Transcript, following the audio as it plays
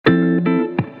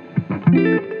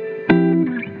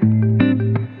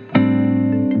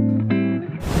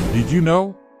Did you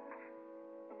know?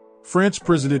 French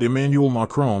President Emmanuel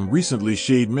Macron recently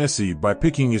shaded Messi by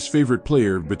picking his favorite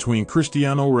player between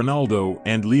Cristiano Ronaldo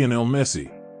and Leonel Messi.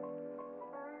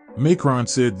 Macron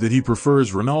said that he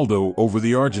prefers Ronaldo over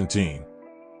the Argentine.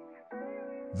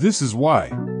 This is why.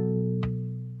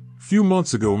 Few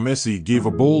months ago, Messi gave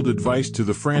a bold advice to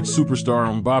the French superstar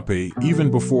Mbappé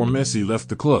even before Messi left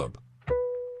the club.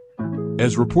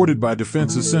 As reported by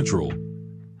Defensa Central,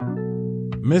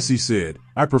 Messi said,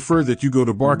 "I prefer that you go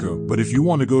to Barca, but if you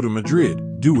want to go to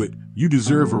Madrid, do it. You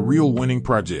deserve a real winning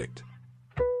project."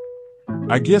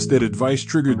 I guess that advice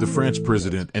triggered the French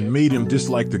president and made him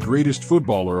dislike the greatest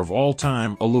footballer of all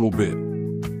time a little bit.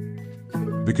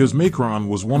 Because Macron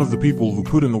was one of the people who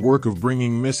put in the work of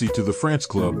bringing Messi to the French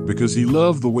club because he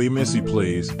loved the way Messi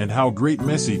plays and how great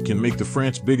Messi can make the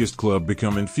French biggest club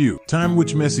become in few time,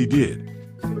 which Messi did.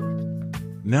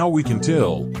 Now we can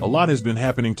tell, a lot has been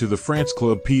happening to the France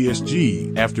club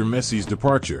PSG after Messi's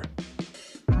departure.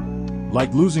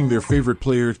 Like losing their favorite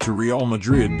player to Real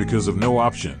Madrid because of no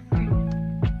option.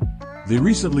 They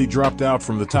recently dropped out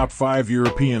from the top 5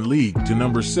 European league to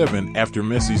number 7 after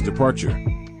Messi's departure.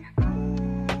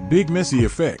 Big Messi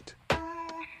effect.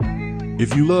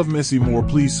 If you love Messi more,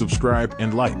 please subscribe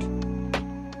and like.